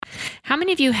How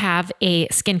many of you have a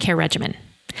skincare regimen?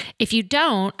 If you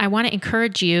don't, I want to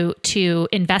encourage you to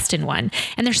invest in one.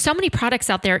 And there's so many products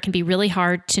out there, it can be really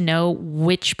hard to know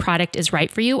which product is right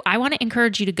for you. I want to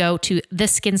encourage you to go to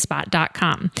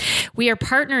theskinspot.com. We are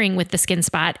partnering with The Skin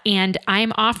Spot, and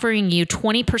I'm offering you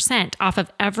 20% off of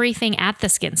everything at The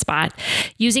Skin Spot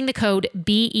using the code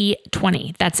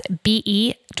BE20. That's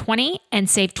BE20 and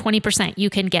save 20%. You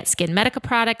can get SkinMedica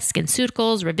products,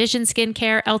 SkinCeuticals, Revision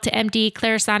Skincare, EltaMD,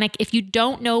 Clarisonic. If you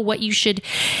don't know what you should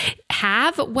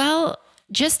have, well,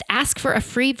 just ask for a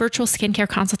free virtual skincare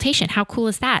consultation. How cool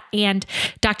is that? And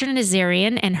Dr.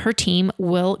 Nazarian and her team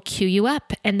will queue you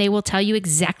up and they will tell you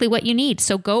exactly what you need.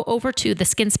 So go over to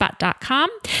theskinspot.com,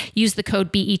 use the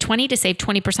code BE20 to save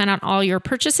 20% on all your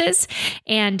purchases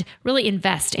and really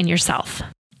invest in yourself.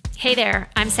 Hey there,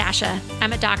 I'm Sasha.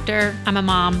 I'm a doctor, I'm a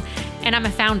mom, and I'm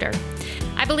a founder.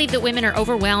 I believe that women are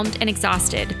overwhelmed and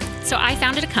exhausted. So I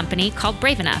founded a company called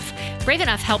Brave Enough. Brave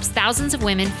Enough helps thousands of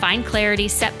women find clarity,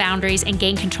 set boundaries, and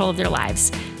gain control of their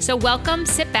lives. So welcome,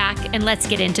 sit back, and let's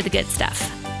get into the good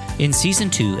stuff. In Season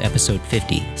 2, Episode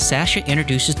 50, Sasha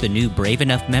introduces the new Brave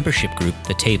Enough membership group,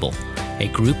 The Table, a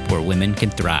group where women can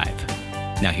thrive.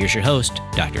 Now here's your host,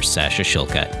 Dr. Sasha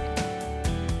Shillcutt.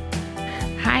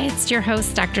 Hi, it's your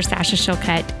host, Dr. Sasha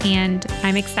Shillcutt, and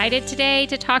I'm excited today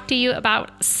to talk to you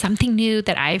about something new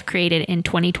that I've created in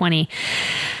 2020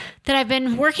 that I've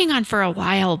been working on for a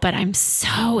while, but I'm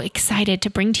so excited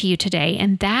to bring to you today,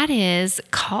 and that is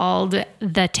called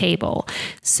The Table.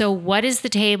 So what is The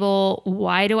Table?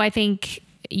 Why do I think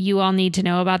you all need to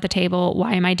know about The Table?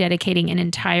 Why am I dedicating an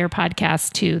entire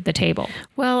podcast to The Table?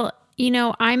 Well,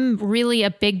 I'm really a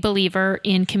big believer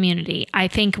in community. I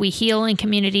think we heal in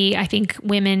community. I think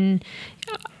women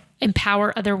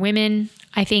empower other women.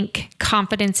 I think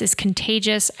confidence is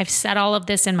contagious. I've said all of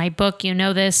this in my book. You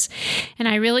know this. And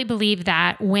I really believe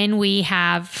that when we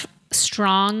have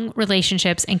strong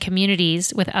relationships and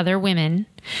communities with other women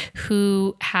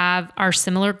who have our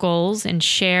similar goals and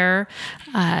share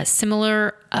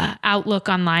similar outlook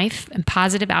on life and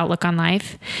positive outlook on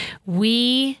life,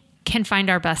 we can find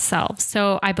our best selves.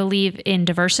 So I believe in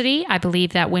diversity. I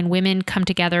believe that when women come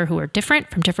together who are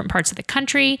different from different parts of the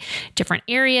country, different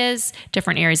areas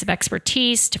of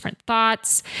expertise, different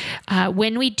thoughts,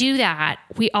 when we do that,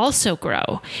 we also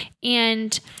grow.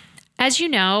 And as you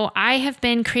know, I have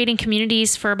been creating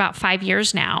communities for about 5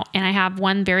 years now, and I have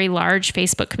one very large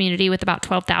Facebook community with about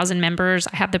 12,000 members.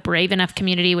 I have the Brave Enough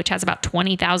community, which has about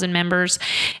 20,000 members.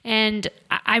 And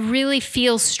I really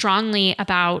feel strongly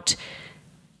about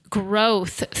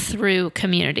growth through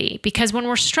community, because when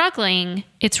we're struggling,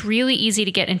 it's really easy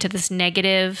to get into this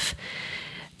negative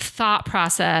thought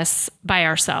process by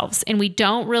ourselves. And we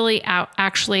don't really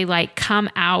actually come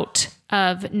out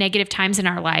of negative times in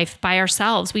our life by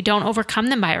ourselves. We don't overcome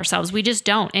them by ourselves. We just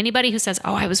don't. Anybody who says,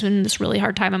 I was in this really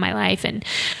hard time in my life and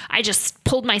I just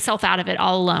pulled myself out of it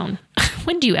all alone.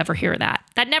 When do you ever hear that?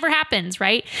 That never happens,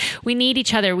 right? We need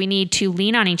each other. We need to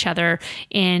lean on each other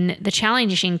in the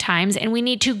challenging times, and we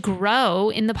need to grow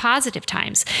in the positive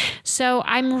times. So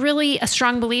I'm really a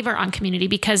strong believer on community,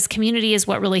 because community is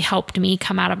what really helped me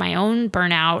come out of my own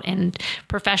burnout and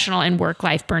professional and work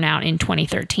life burnout in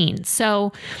 2013.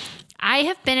 So I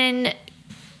have been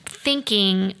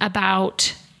thinking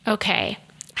about, okay,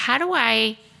 how do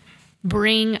I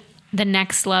bring the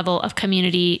next level of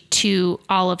community to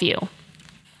all of you?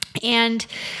 And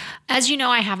as you know,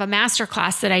 I have a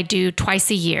masterclass that I do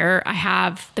twice a year. I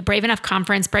have the Brave Enough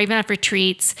Conference, Brave Enough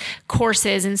Retreats,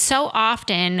 courses. And so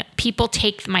often people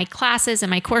take my classes and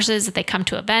my courses, they come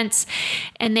to events,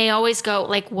 and they always go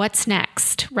what's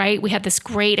next, right? We had this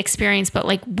great experience, but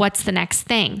what's the next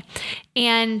thing?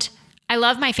 And I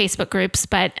love my Facebook groups,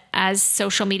 but as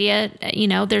social media,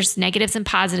 there's negatives and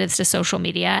positives to social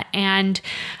media. And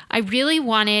I really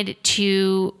wanted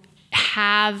to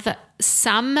have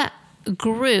some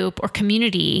group or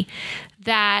community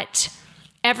that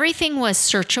everything was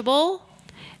searchable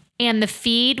and the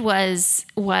feed was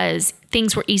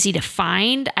things were easy to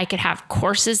find. I could have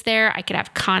courses there. I could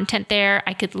have content there.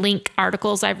 I could link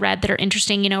articles I've read that are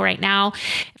interesting. Right now,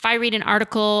 if I read an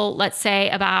article, let's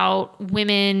say about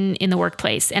women in the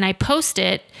workplace, and I post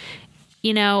it,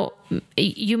 you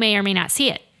may or may not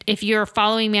see it. If you're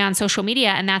following me on social media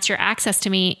and that's your access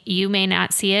to me, you may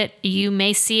not see it. You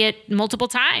may see it multiple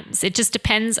times. It just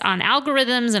depends on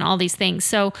algorithms and all these things.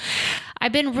 So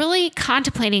I've been really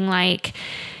contemplating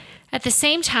at the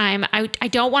same time, I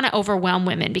don't want to overwhelm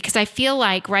women, because I feel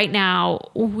like right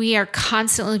now we are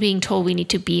constantly being told we need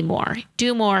to be more,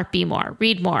 do more, be more,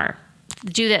 read more,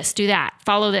 do this, do that,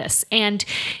 follow this. And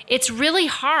it's really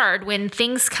hard when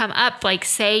things come up, like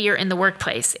say you're in the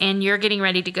workplace and you're getting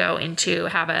ready to go into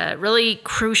have a really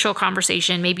crucial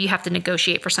conversation. Maybe you have to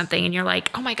negotiate for something and you're like,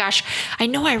 oh my gosh, I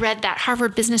know I read that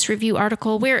Harvard Business Review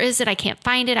article. Where is it? I can't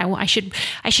find it. I should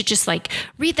just like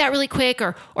read that really quick,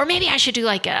 or maybe I should do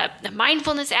like a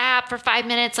mindfulness app for 5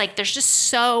 minutes. Like there's just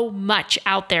so much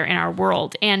out there in our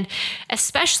world. And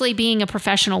especially being a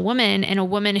professional woman and a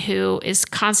woman who is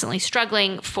constantly struggling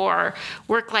for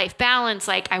work-life balance,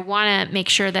 like I want to make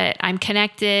sure that I'm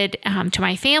connected to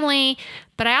my family,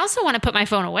 but I also want to put my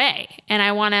phone away, and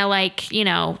I want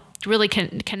to really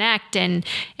connect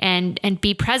and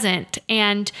be present.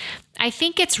 And I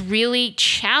think it's really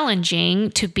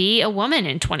challenging to be a woman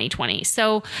in 2020.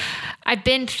 So I've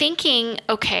been thinking,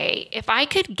 okay, if I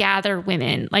could gather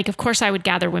women, like of course I would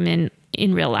gather women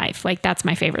in real life. Like that's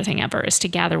my favorite thing ever, is to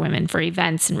gather women for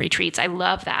events and retreats. I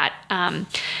love that.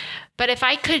 But if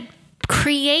I could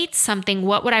create something,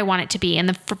 what would I want it to be? And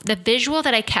the visual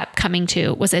that I kept coming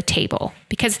to was a table.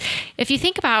 Because if you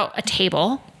think about a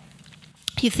table,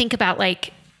 you think about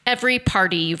like every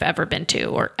party you've ever been to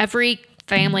or every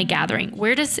family gathering.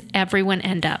 Where does everyone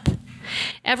end up?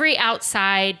 Every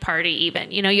outside party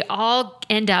even, you all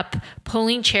end up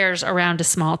pulling chairs around a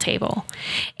small table,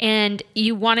 and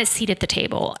you want a seat at the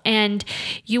table, and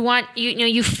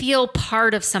you feel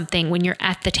part of something when you're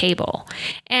at the table.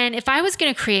 And if I was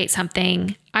going to create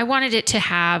something, I wanted it to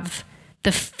have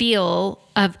the feel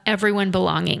of everyone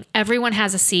belonging. Everyone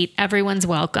has a seat. Everyone's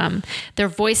welcome. Their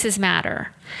voices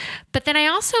matter. But then I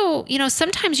also,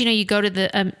 sometimes, you go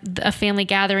to a family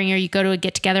gathering or you go to a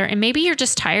get together and maybe you're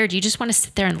just tired. You just want to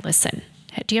sit there and listen.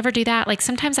 Do you ever do that? Like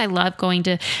sometimes I love going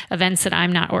to events that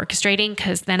I'm not orchestrating,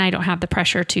 because then I don't have the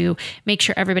pressure to make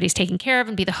sure everybody's taken care of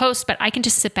and be the host, but I can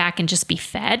just sit back and just be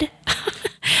fed.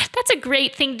 That's a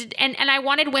great thing. And I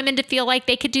wanted women to feel like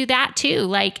they could do that too.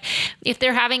 Like if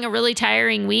they're having a really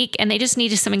tiring week and they just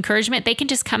needed some encouragement, they can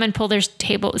just come and pull their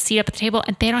seat up at the table,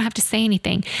 and they don't have to say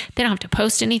anything. They don't have to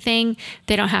post anything.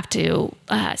 They don't have to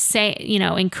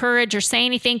encourage or say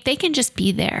anything. They can just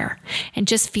be there and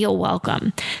just feel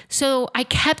welcome. So I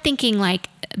kept thinking like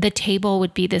the table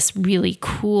would be this really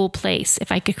cool place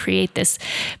if I could create this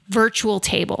virtual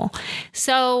table.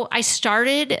 So I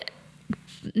started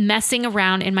messing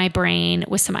around in my brain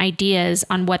with some ideas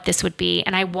on what this would be.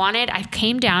 And I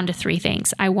came down to 3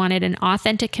 things. I wanted an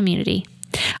authentic community.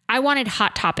 I wanted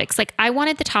hot topics. Like I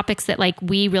wanted the topics that like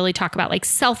we really talk about, like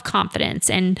self-confidence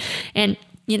and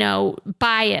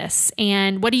bias,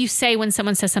 and what do you say when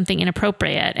someone says something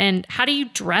inappropriate, and how do you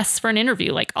dress for an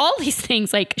interview? Like all these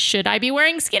things, like should I be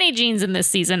wearing skinny jeans in this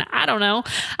season? I don't know.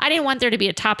 I didn't want there to be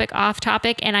a topic off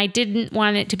topic, and I didn't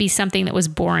want it to be something that was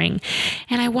boring,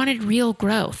 and I wanted real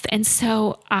growth. And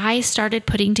so I started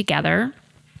putting together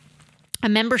a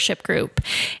membership group.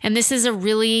 And this is a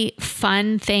really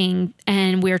fun thing.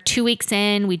 And we're 2 weeks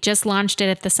in, we just launched it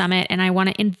at the summit, and I want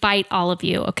to invite all of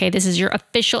you. Okay. This is your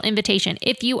official invitation.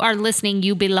 If you are listening,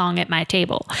 you belong at my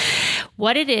table.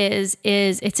 What it is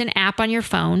it's an app on your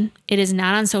phone. It is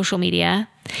not on social media,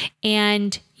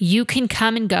 and you can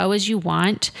come and go as you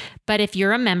want. But if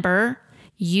you're a member,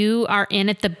 you are in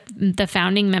at the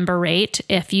founding member rate.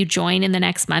 If you join in the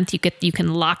next month, you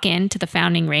can lock in to the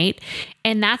founding rate,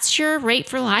 and that's your rate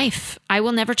for life. I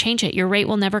will never change it. Your rate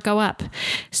will never go up.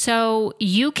 So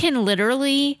you can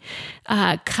literally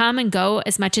come and go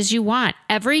as much as you want.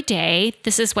 Every day,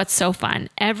 this is what's so fun.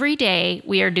 Every day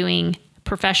we are doing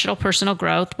professional personal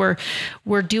growth.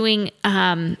 We're doing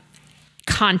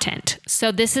content.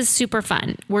 So this is super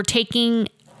fun. We're taking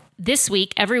this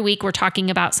week, every week, we're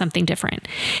talking about something different.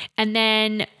 And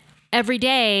then every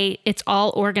day, it's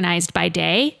all organized by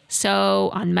day.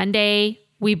 So on Monday,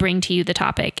 we bring to you the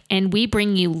topic, and we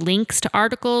bring you links to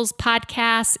articles,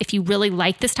 podcasts. If you really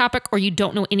like this topic or you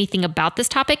don't know anything about this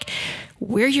topic,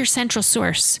 we're your central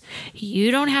source. You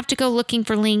don't have to go looking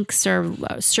for links or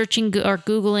searching or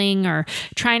Googling or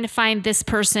trying to find this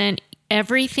person.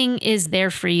 Everything is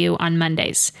there for you on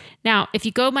Mondays. Now, if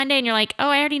you go Monday and you're like, oh,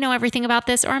 I already know everything about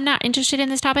this, or I'm not interested in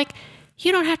this topic,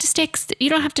 you don't have to stick.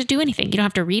 You don't have to do anything. You don't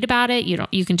have to read about it.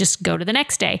 You can just go to the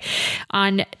next day.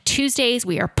 On Tuesdays,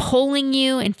 we are polling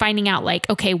you and finding out like,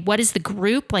 okay, what is the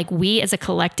group? Like we as a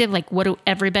collective, like what do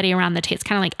everybody around the table, it's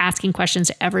kind of like asking questions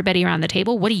to everybody around the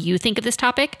table. What do you think of this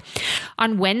topic?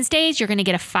 On Wednesdays, you're going to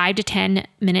get a 5 to 10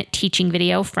 minute teaching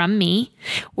video from me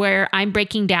where I'm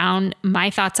breaking down my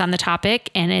thoughts on the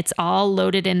topic, and it's all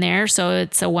loaded in there. So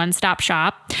it's a one-stop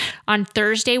shop. On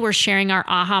Thursday, we're sharing our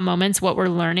aha moments, what we're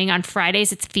learning. On Friday,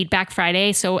 Fridays, it's Feedback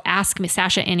Friday. So ask me,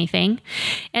 Sasha, anything.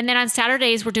 And then on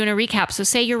Saturdays, we're doing a recap. So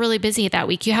say you're really busy that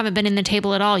week, you haven't been in the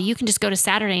table at all. You can just go to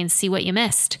Saturday and see what you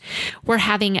missed. We're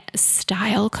having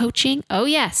style coaching. Oh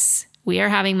yes, we are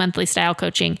having monthly style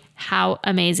coaching. How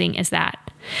amazing is that?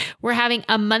 We're having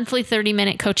a monthly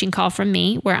 30-minute coaching call from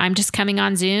me where I'm just coming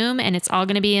on Zoom and it's all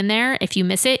going to be in there. If you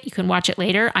miss it, you can watch it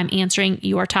later. I'm answering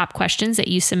your top questions that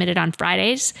you submitted on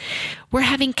Fridays. We're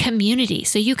having community,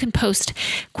 so you can post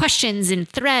questions and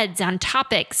threads on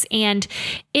topics, and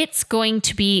it's going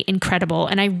to be incredible.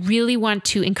 And I really want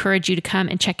to encourage you to come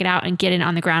and check it out and get in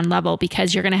on the ground level,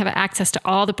 because you're going to have access to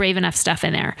all the Brave Enough stuff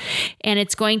in there. And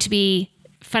it's going to be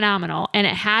phenomenal. And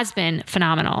it has been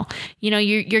phenomenal.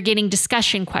 You're getting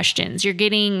discussion questions, you're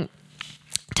getting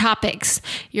topics,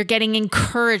 you're getting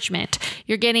encouragement,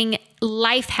 you're getting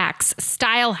life hacks,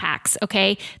 style hacks.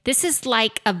 Okay. This is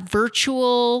like a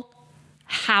virtual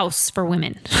house for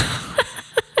women.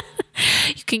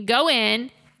 You can go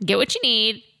in, get what you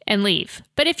need, and leave.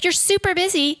 But if you're super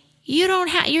busy, you don't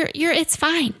have, it's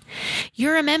fine.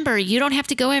 You're a member. You don't have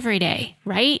to go every day,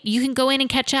 right? You can go in and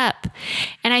catch up.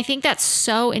 And I think that's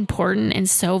so important and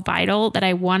so vital that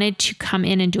I wanted to come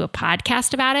in and do a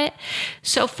podcast about it.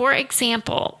 So for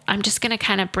example, I'm just going to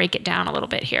kind of break it down a little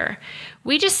bit here.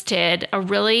 We just did a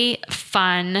really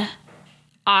fun,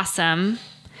 awesome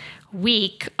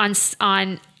week on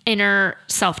inner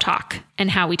self-talk and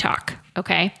how we talk.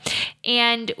 Okay.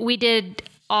 And we did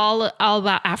all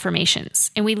about affirmations.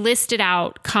 And we listed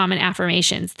out common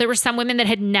affirmations. There were some women that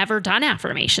had never done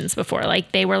affirmations before.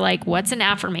 Like they were like, what's an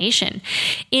affirmation?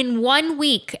 In 1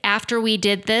 week after we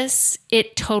did this,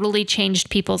 it totally changed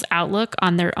people's outlook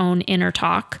on their own inner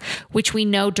talk, which we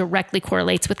know directly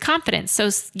correlates with confidence. So,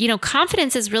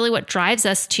 confidence is really what drives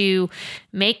us to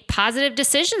make positive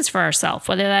decisions for ourselves,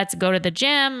 whether that's go to the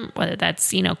gym, whether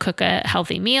that's, cook a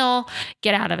healthy meal,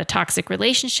 get out of a toxic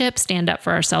relationship, stand up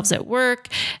for ourselves at work,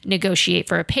 negotiate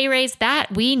for a pay raise. That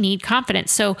we need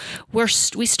confidence. So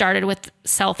we started with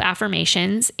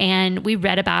self-affirmations and we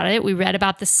read about it. We read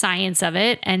about the science of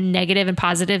it and negative and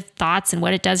positive thoughts and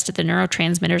what it does to the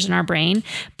neurotransmitters in our brain.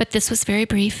 But this was very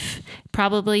brief.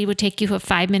 Probably would take you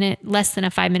less than a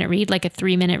 5-minute read, like a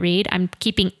 3-minute read. I'm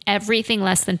keeping everything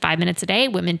less than 5 minutes a day.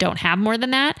 Women don't have more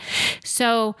than that.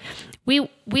 So we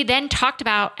then talked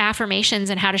about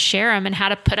affirmations and how to share them and how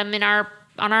to put them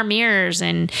on our mirrors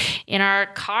and in our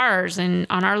cars and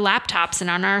on our laptops and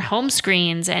on our home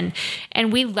screens. And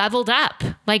we leveled up.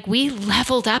 Like we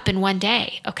leveled up in 1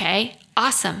 day. Okay.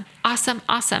 Awesome. Awesome.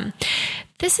 Awesome.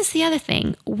 This is the other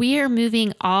thing. We are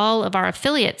moving all of our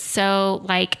affiliates. So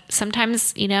like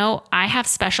sometimes, I have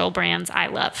special brands I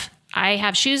love. I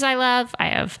have shoes I love. I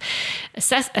have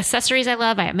accessories I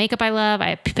love. I have makeup I love. I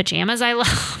have pajamas I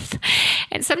love.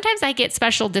 And sometimes I get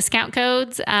special discount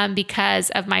codes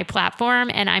because of my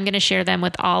platform, and I'm going to share them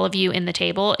with all of you in the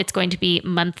table. It's going to be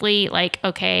monthly. Like,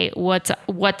 okay, what's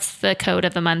the code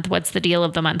of the month? What's the deal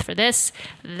of the month for this?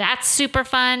 That's super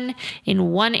fun.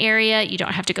 In one area, you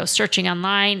don't have to go searching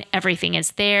online. Everything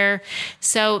is there.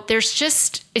 So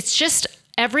it's just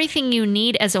everything you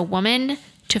need as a woman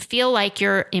to feel like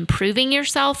you're improving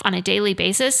yourself on a daily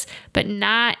basis, but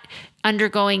not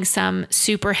undergoing some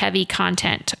super heavy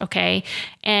content, okay?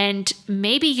 And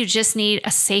maybe you just need a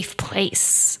safe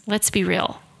place. Let's be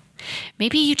real.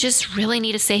 Maybe you just really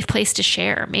need a safe place to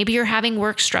share. Maybe you're having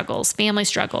work struggles, family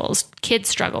struggles, kid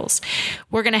struggles.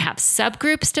 We're going to have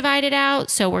subgroups divided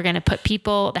out. So we're going to put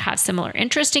people that have similar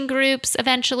interest in groups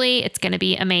eventually. It's going to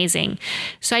be amazing.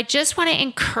 So I just want to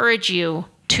encourage you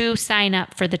to sign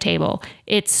up for the table.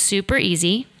 It's super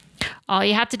easy. All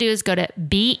you have to do is go to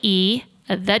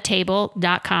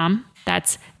bethetable.com.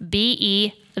 That's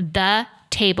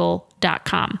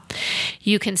bethetable.com.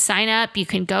 You can sign up, you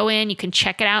can go in, you can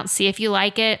check it out and see if you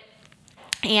like it.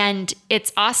 And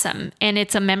it's awesome. And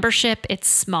it's a membership. It's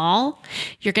small.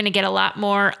 You're going to get a lot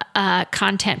more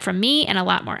content from me and a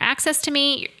lot more access to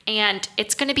me. And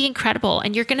it's going to be incredible.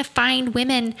 And you're going to find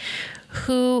women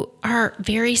who are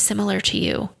very similar to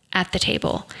you at the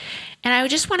table. And I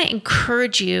just want to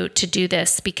encourage you to do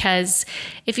this, because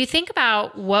if you think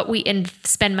about what we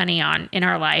spend money on in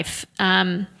our life,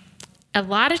 a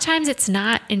lot of times it's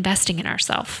not investing in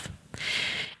ourselves.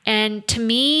 And to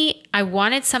me, I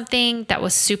wanted something that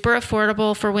was super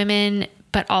affordable for women,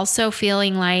 but also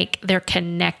feeling like they're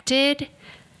connected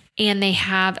and they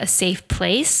have a safe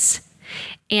place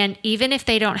And even if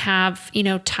they don't have,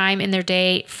 time in their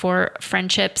day for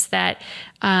friendships that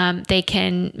they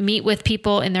can meet with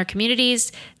people in their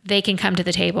communities, they can come to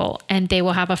the table and they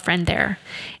will have a friend there.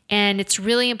 And it's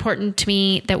really important to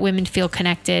me that women feel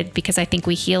connected because I think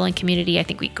we heal in community. I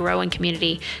think we grow in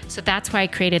community. So that's why I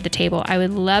created the table. I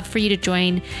would love for you to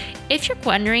join. If you're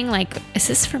wondering, is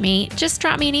this for me? Just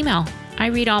drop me an email. I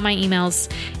read all my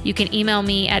emails. You can email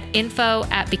me at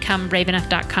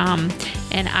info@becomebraveenough.com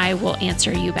and I will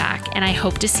answer you back. And I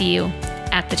hope to see you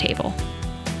at the table.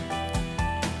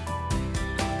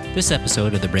 This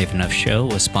episode of The Brave Enough Show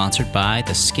was sponsored by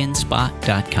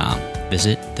theskinspot.com.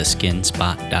 Visit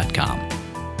theskinspot.com.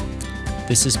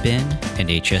 This has been an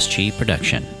HSG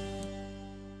production.